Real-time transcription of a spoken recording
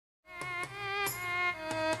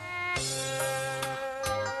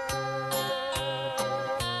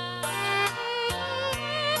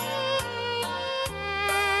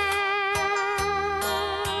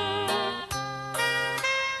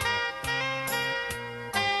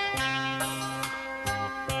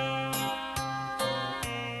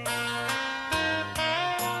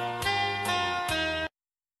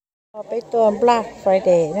bây giờ Black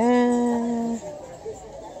Friday đó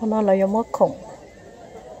nó là giống mất khủng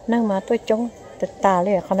năng mà tôi chống tự tà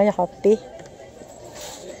liền không nói học tí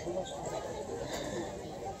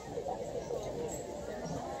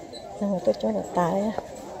năng mà tôi chống tự tà á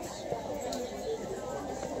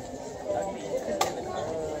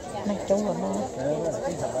năng chống của nó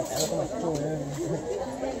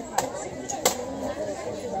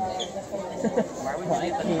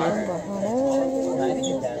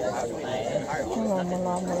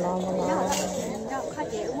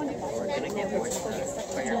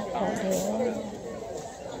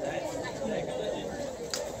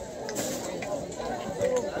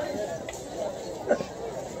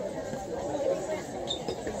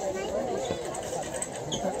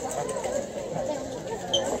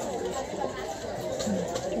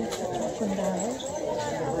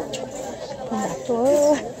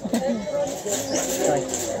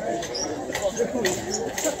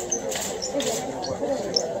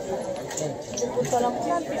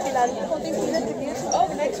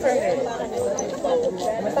Next Friday.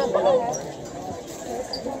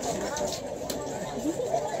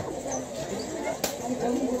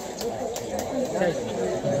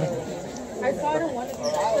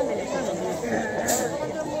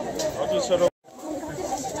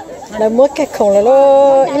 là mua cái khổng là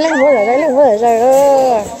lo ít lắm mua ở đây là mua ở đây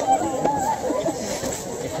đó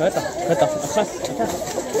khởi tập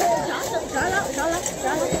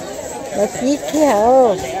là phí kia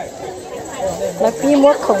là phí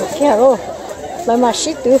mua khổng kia rồi là mà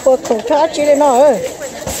ship từ phố khổng cho chị đây nó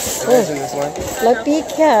là phí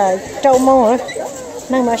kia trâu mông rồi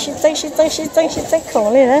năng mà ship tay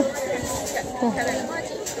khổng lên nữa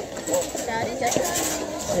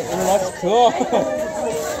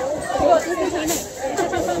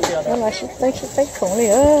nó là ship tay khổng lên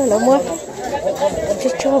nữa là mua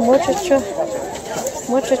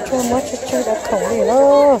cho đã khổng lên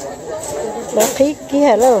đó là phí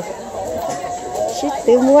kia rồi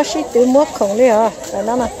ship từ mua khổng lên à là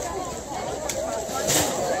nó nè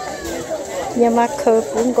nhưng mà khờ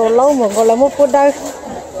cũng có lâu mà còn là mua phố đâu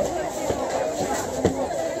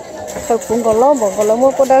khờ cũng có lâu mà còn là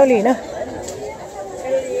mua phố đâu liền nữa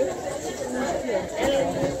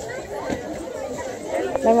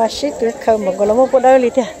là mà ship từ khờ mà còn là mua phố đâu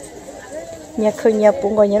liền thế nhà khờ nhà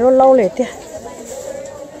cũng có nhà lâu liền thế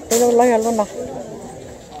lâu rồi luôn nào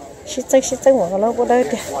ship tay mà còn là phố đâu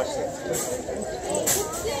thế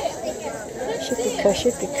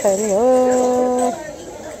ship từ khờ đi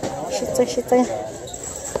ship tay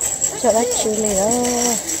cho nó chịu đi đó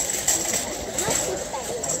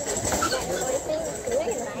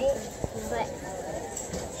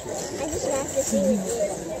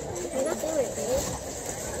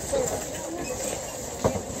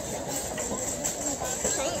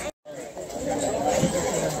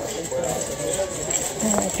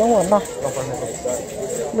đúng rồi mà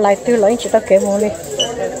lại từ lấy chỉ tao kém đi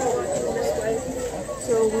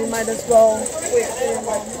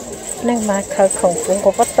nên mà khởi khổng cũng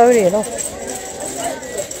có bắt tới gì đâu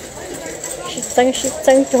ship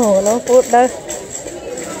tăng cho nó tốt đâu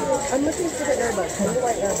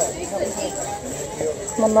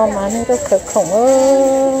mà nó mà nên tôi khởi khổng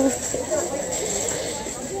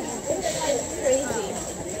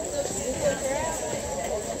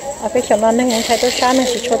à bây giờ nó nên thấy tôi sáng nên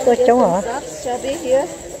chỉ cho tôi chống hả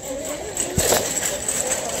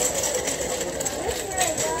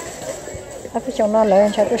à bây giờ nó lại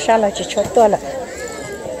cho tôi sáng là chỉ cho tôi là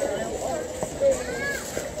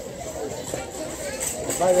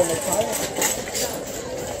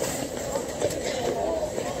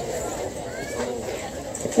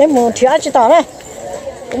nếu muốn thì ăn chỉ tao này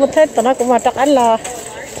cũng thấy tao nó cũng mà chắc ăn là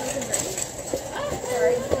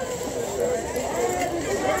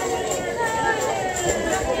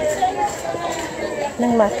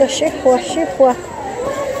nhưng mà cái ship qua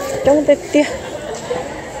trong cái tia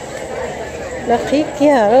là khí kia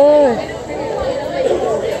ơi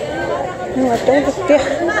nhưng mà trong cái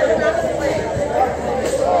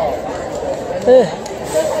tia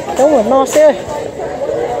trong một no xe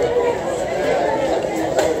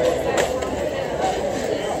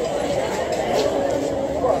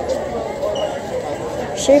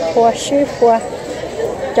ship qua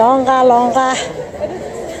chọn ra lon ra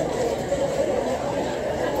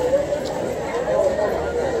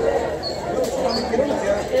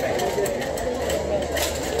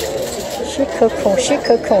ship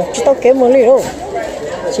khởi khổng chỉ tao kém một ly đâu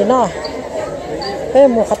chỉ nào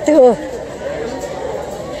em một hạt tiêu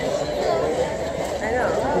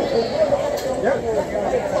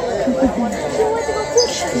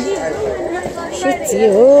ship gì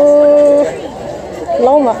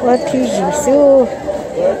lâu mà nó thì gì xưa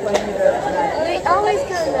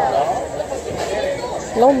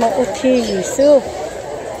lâu mà u thi gì xưa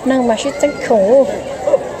năng mà shit trắng khổ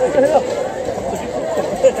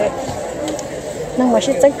năng mà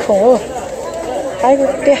shit trắng khổ hai cái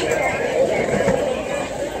kia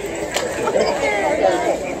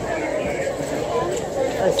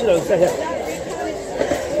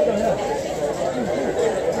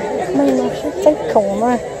năng mà shit trắng khổ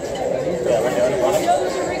mà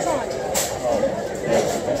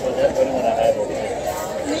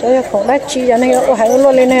sẽ khổ đắt chi cho nên nó hàng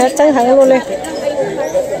luôn lên này trắng hàng luôn lên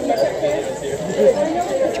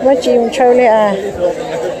chúng ta chỉ chơi lên à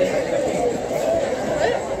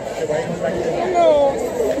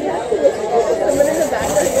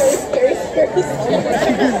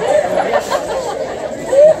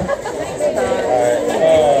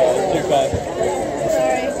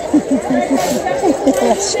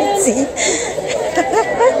shit gì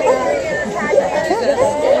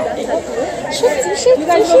shit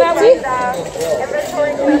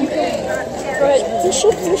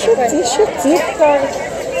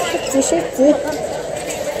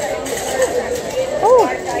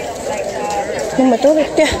nhưng mà tôi được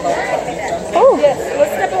chưa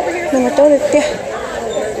nhưng mà tôi được chưa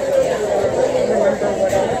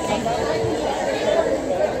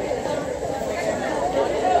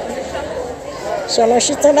sao là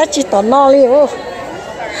shit đã chỉ tỏ no liền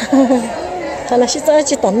sao là shit đã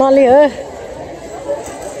chỉ tỏ no liền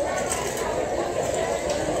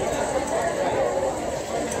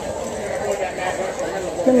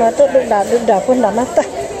nhưng mà tôi được đả quân đả nó ta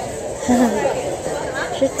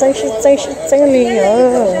shit trắng liền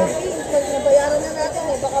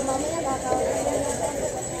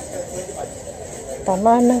tỏ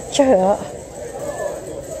no nó chờ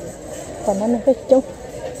tỏ no nó phải chung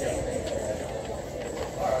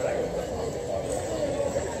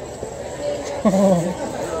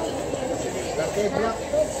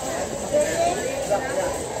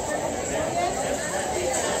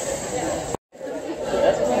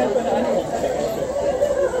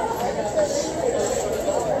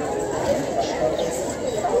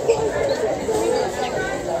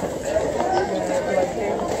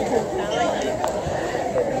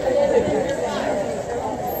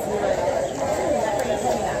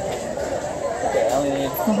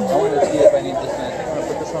I want to see if I need this one. I think I'm going to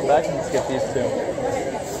put this one back and skip these two.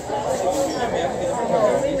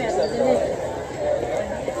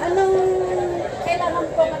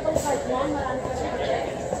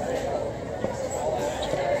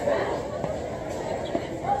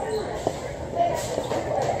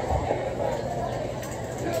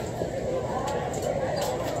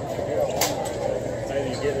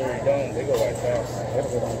 They go right fast.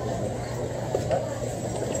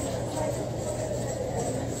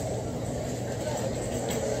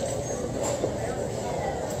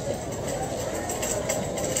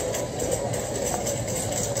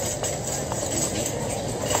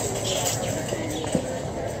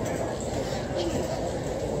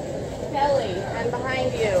 Kelly, I'm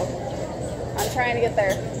behind you. I'm trying to get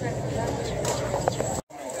there.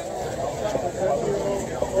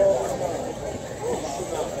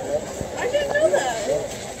 I didn't know that.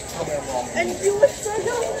 And you were so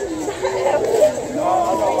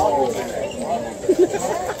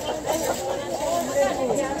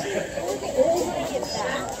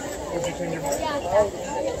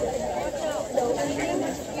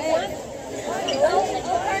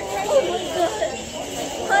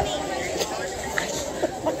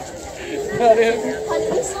Honey,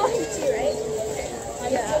 you saw him too, right?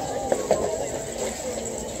 Yeah.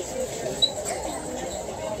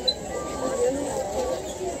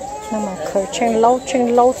 nhưng mà khởi tranh lâu xí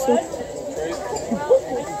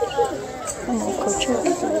nhưng mà khởi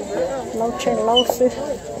tranh lâu xí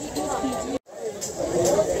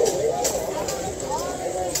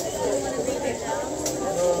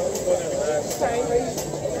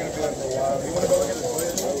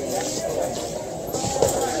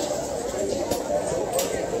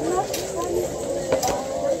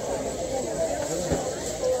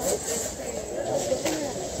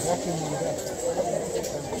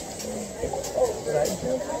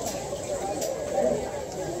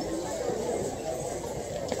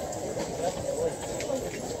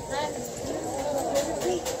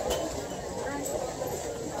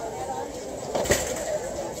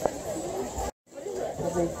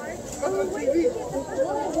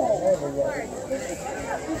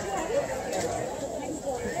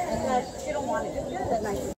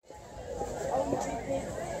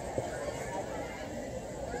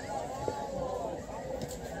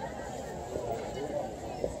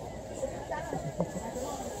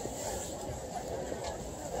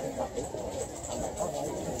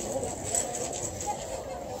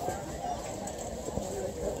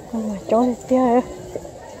chó thì tia ấy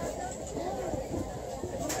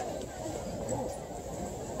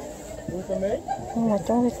mà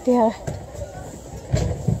chó thì tia ấy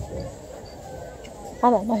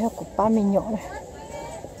ăn lại nó theo cục ba mình nhỏ này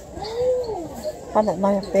ăn lại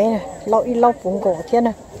nó bé này lâu y lâu bụng cổ thiên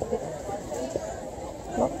này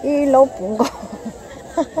lâu y lâu bụng cổ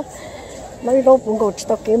lâu y lâu bụng cổ chỉ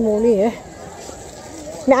tao cái mù đi ấy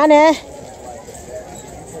mẹ nè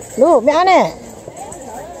lu mẹ nè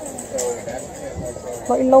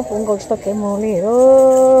lâu y lâu bụng cổ chỉ tao cái mù đi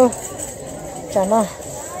ơ chả nó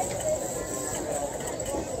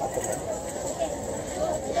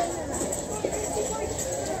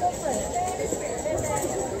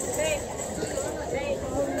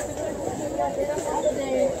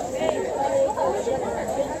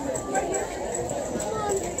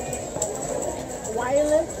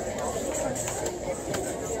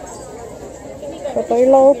cái tay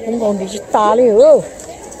lâu cũng còn đi ta đi ư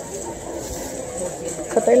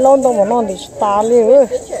cái tay lâu đâu mà non đi ta đi ư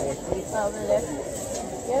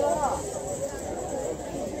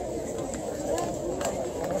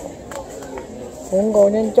cũng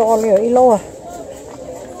còn nên cho đi ở lâu à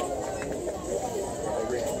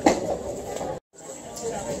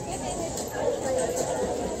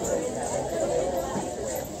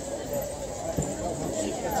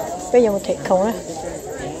bây giờ một thịt không á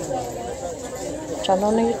cho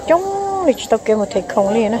nó này trống thì tao kêu một thịt không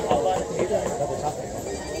liền á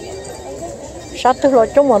sát thứ lo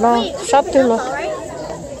trống mà nó sát thứ lo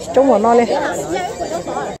trống mà nó lên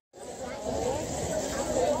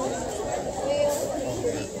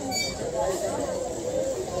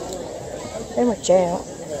đấy một chè á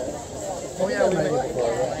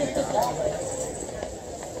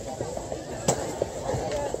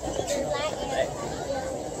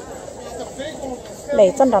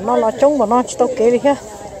lấy chân đó nó là trống mà nó tao kể đi ha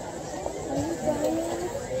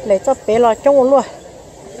lấy cho bé là trống luôn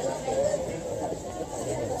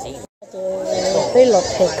đây là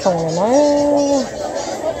thịt không nó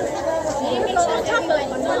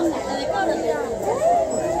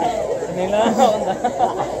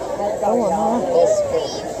trống mà nó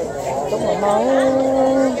trống mà nó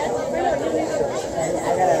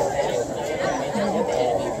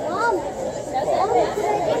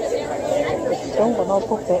trống của nó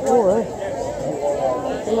cũng bé u ơi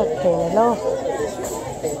cái là thề này lo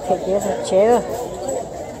thề kia phải chế đâu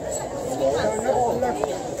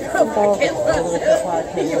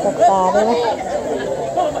tập tà đây đấy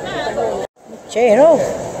chế đâu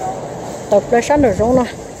tập lại sẵn được rồi nè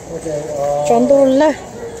chọn đồ lên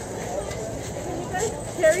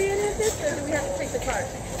Carry it in this, or do we have to take the cart?